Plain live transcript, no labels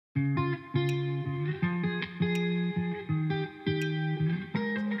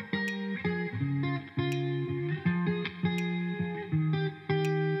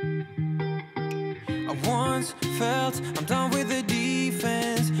once felt I'm done with the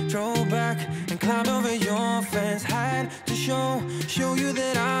defense. Drove back and climbed over your fence. Had to show you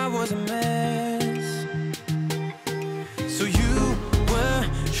that I was a mess. So you were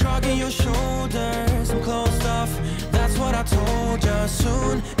shrugging your shoulders and closed off. That's what I told you.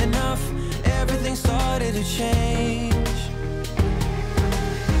 Soon enough, everything started to change.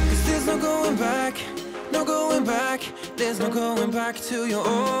 'Cause there's no going back, no going back. There's no going back to your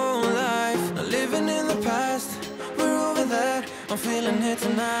old life. Not living in the past, we're over that. I'm feeling it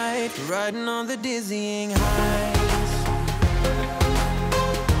tonight, riding on the dizzying heights.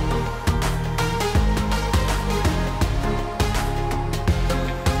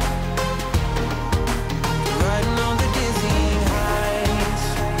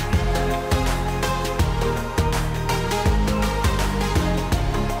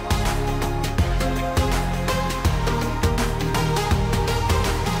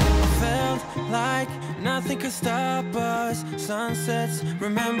 Nothing could stop us. Sunsets,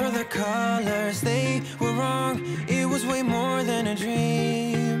 remember the colors. They were wrong, it was way more than a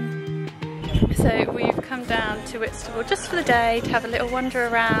dream. So we've come down to Whitstable just for the day to have a little wander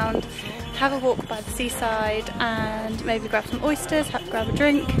around, have a walk by the seaside and maybe grab some oysters, grab a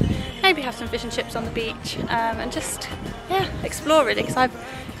drink, maybe have some fish and chips on the beach, and just, yeah, explore really, because I've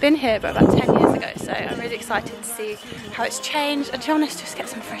been here but about 10 years ago, so I'm really excited to see how it's changed and to be honest, just get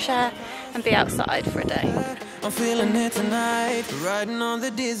some fresh air and be outside for a day. I'm feeling it tonight, riding on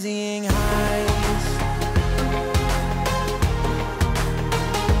the dizzying heights.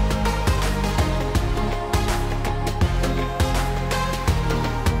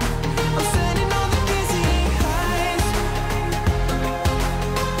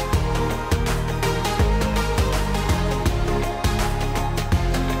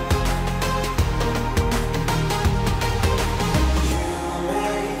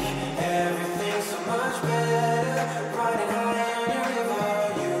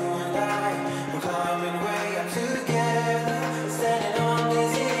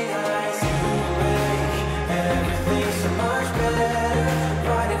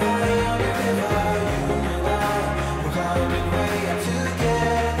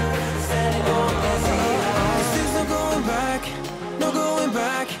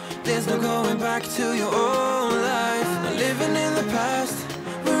 There's no going back to your old life. Not living in the past,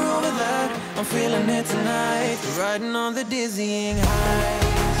 we're over that. I'm feeling it tonight, riding on the dizzying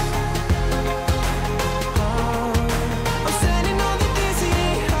heights. I'm standing on the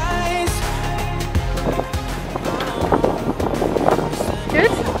dizzying heights.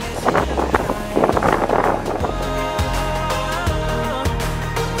 Good?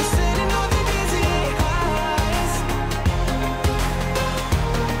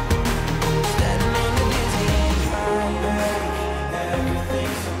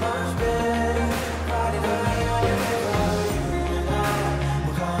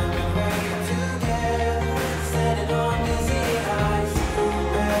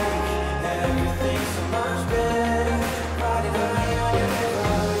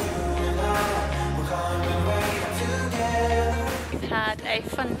 Had a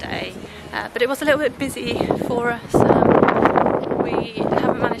fun day, but it was a little bit busy for us. We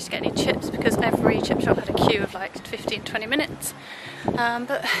haven't managed to get any chips because every chip shop had a queue of like 15-20 minutes,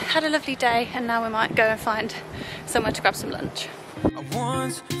 but had a lovely day and now we might go and find somewhere to grab some lunch. I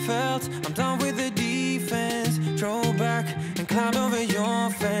once felt I'm done with the defense. Drove back and climbed over your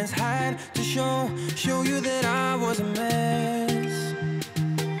fence. Had to show you that I was a mess.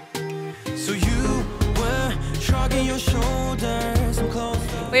 So you were shrugging your shoulders and close.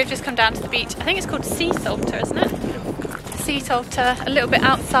 We've just come down to the beach. I think it's called Sea Salter, isn't it? Sea Salter, a little bit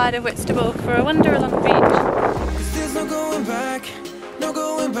outside of Whitstable for a wander along the beach. 'Cause there's no going back, no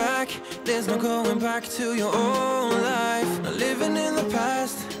going back. There's no going back to your old life. Not living in the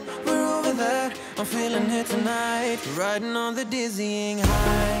past, we're over that. I'm feeling it tonight, riding on the dizzying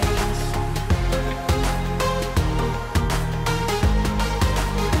heights.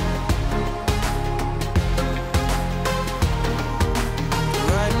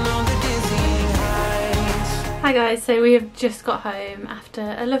 Hi guys, so we have just got home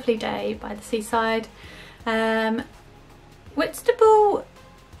after a lovely day by the seaside. Whitstable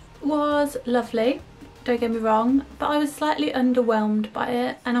was lovely, don't get me wrong, but I was slightly underwhelmed by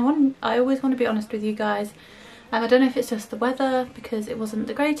it, and I always want to be honest with you guys. I don't know if it's just the weather because it wasn't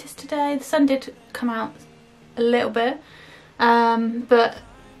the greatest today. The sun did come out a little bit, but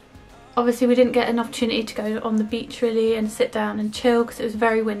obviously we didn't get an opportunity to go on the beach really and sit down and chill because it was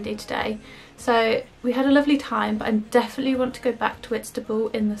very windy today. So we had a lovely time, but I definitely want to go back to Whitstable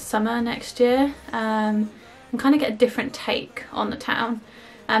in the summer next year and kind of get a different take on the town.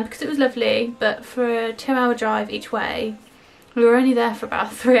 because it was lovely, but for a 2-hour drive each way, we were only there for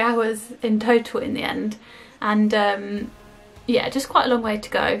about 3 hours in total in the end, and yeah, just quite a long way to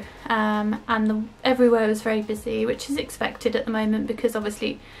go, and everywhere was very busy, which is expected at the moment because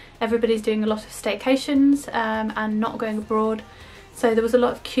obviously everybody's doing a lot of staycations and not going abroad. So there was a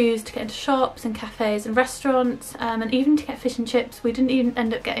lot of queues to get into shops and cafes and restaurants, and even to get fish and chips. We didn't even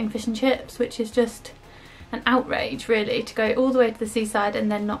end up getting fish and chips, which is just an outrage really, to go all the way to the seaside and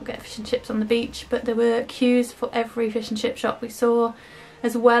then not get fish and chips on the beach. But there were queues for every fish and chip shop we saw,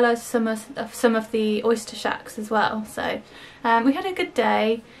 as well as some of the oyster shacks as well. So we had a good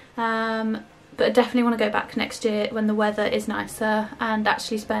day, but I definitely want to go back next year when the weather is nicer and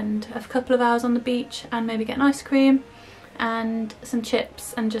actually spend a couple of hours on the beach and maybe get an ice cream and some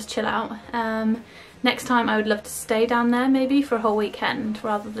chips and just chill out. Next time I would love to stay down there maybe for a whole weekend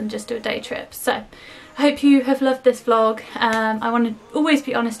rather than just do a day trip. So I hope you have loved this vlog. I want to always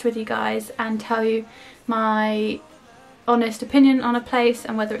be honest with you guys and tell you my honest opinion on a place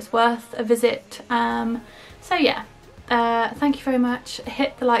and whether it's worth a visit. So yeah, thank you very much.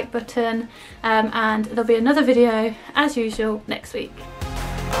 Hit the like button, and there'll be another video as usual next week.